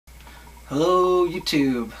Hello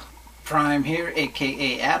YouTube, Prime here,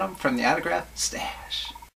 aka Adam from the Autograph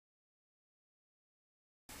Stash.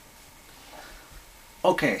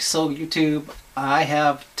 Okay, so YouTube, I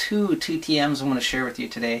have two TTMs I want to share with you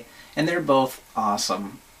today, and they're both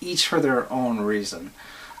awesome, each for their own reason.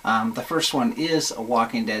 The first one is a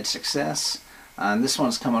Walking Dead success. This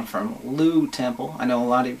one's coming from Lou Temple. I know a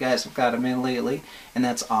lot of you guys have got him in lately, and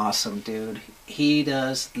that's awesome, dude. He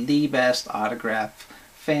does the best autograph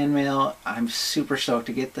fan mail. I'm super stoked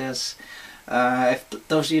to get this. If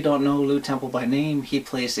those of you who don't know Lou Temple by name, he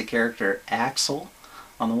plays the character Axel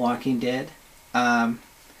on The Walking Dead. One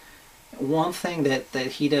thing that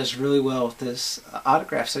he does really well with his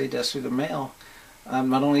autographs that he does through the mail,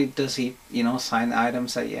 not only does he, sign the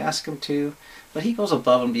items that you ask him to, but he goes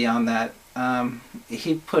above and beyond that.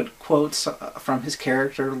 He put quotes from his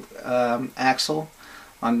character, Axel,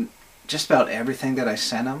 on just about everything that I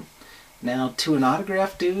sent him. Now, to an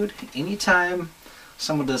autograph, dude, anytime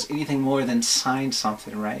someone does anything more than sign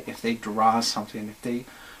something, right? If they draw something, if they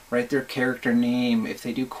write their character name, if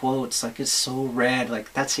they do quotes, like, it's so rad.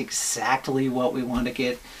 Like, that's exactly what we want to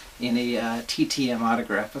get in a TTM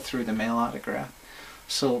autograph, a through the mail autograph.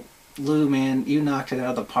 So, Lou, man, you knocked it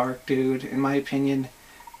out of the park, dude. In my opinion,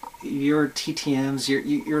 your TTMs,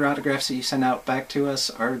 your autographs that you send out back to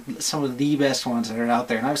us are some of the best ones that are out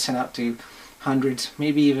there. And I've sent out to hundreds,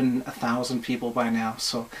 maybe even 1,000 people by now.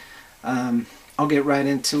 So I'll get right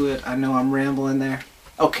into it. I know I'm rambling there.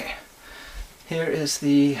 Okay, here is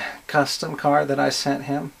the custom card that I sent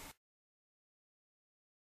him.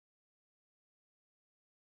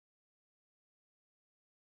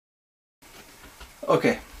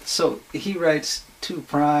 Okay, so he writes to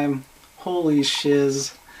Prime, holy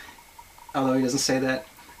shiz, although he doesn't say that.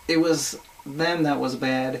 It was them that was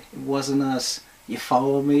bad, it wasn't us. You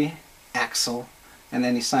follow me? Axel. And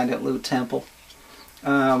then he signed it Lou Temple.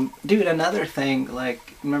 Dude, another thing,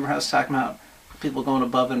 like, remember how I was talking about people going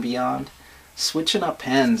above and beyond? Switching up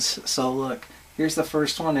pens. So look, here's the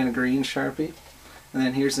first one in a green Sharpie, and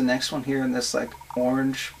then here's the next one here in this like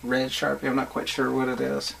orange red Sharpie. I'm not quite sure what it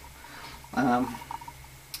is. And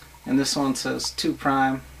this one says to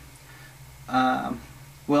Prime,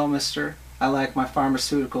 well, mister, I like my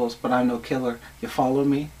pharmaceuticals, but I'm no killer. You follow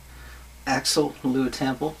me? Axel, Lou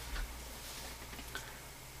Temple.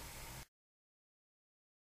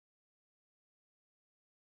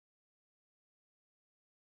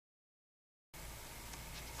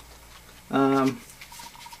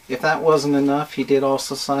 If that wasn't enough, he did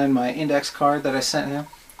also sign my index card that I sent him.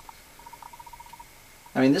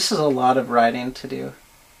 I mean, this is a lot of writing to do.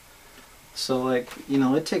 So, like,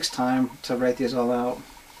 it takes time to write these all out.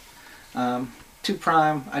 To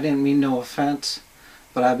Prime, I didn't mean no offense,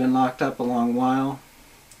 but I've been locked up a long while.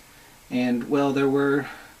 And, well, there were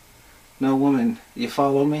no women. You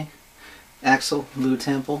follow me? Axel, Lou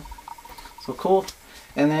Temple. So cool.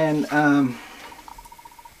 And then,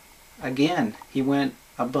 again, he went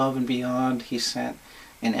above and beyond. He sent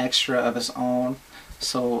an extra of his own.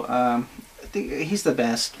 So, I think he's the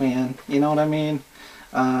best, man. You know what I mean?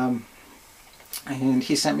 And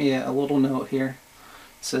he sent me a little note here.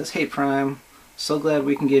 It says, hey Prime, so glad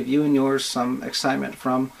we can give you and yours some excitement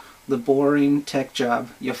from the boring tech job.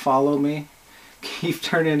 You follow me? Keep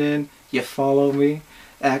turning in. You follow me?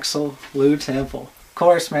 Axel, Lou Temple. Of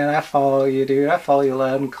course, man, I follow you, dude. I follow you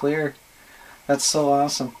loud and clear. That's so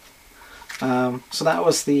awesome. So that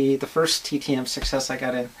was the first TTM success I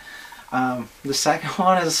got in. The second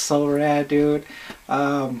one is so rad, dude.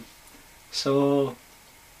 So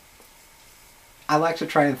I like to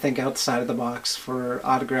try and think outside of the box for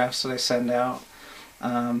autographs that I send out.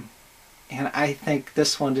 And I think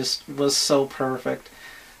this one just was so perfect.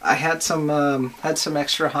 I had some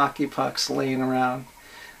extra hockey pucks laying around.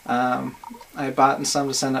 I bought some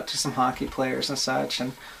to send up to some hockey players and such,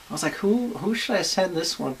 and I was like, who should I send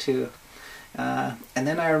this one to? And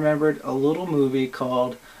then I remembered a little movie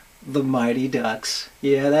called The Mighty Ducks.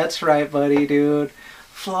 Yeah, that's right, buddy, dude.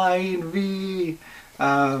 Flying V.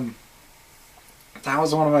 That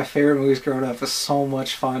was one of my favorite movies growing up. It was so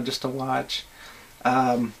much fun just to watch.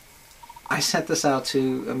 I sent this out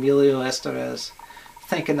to Emilio Estevez,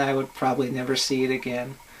 thinking I would probably never see it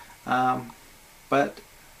again. But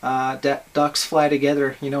ducks fly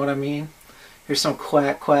together, you know what I mean? Here's some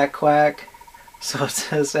quack, quack, quack. So it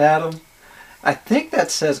says Adam. I think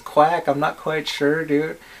that says quack. I'm not quite sure,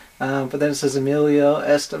 dude. But then it says Emilio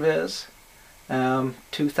Estevez,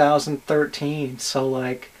 2013. So,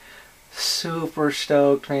 like, super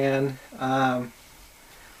stoked, man.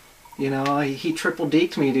 He triple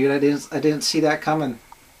deked me, dude. I didn't see that coming.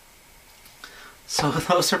 So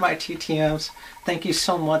those are my TTMs. Thank you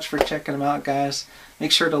so much for checking them out, guys.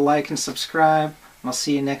 Make sure to like and subscribe, and I'll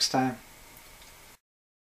see you next time.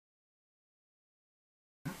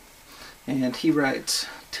 And he writes,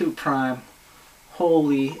 2 prime.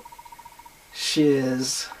 Holy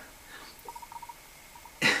shiz.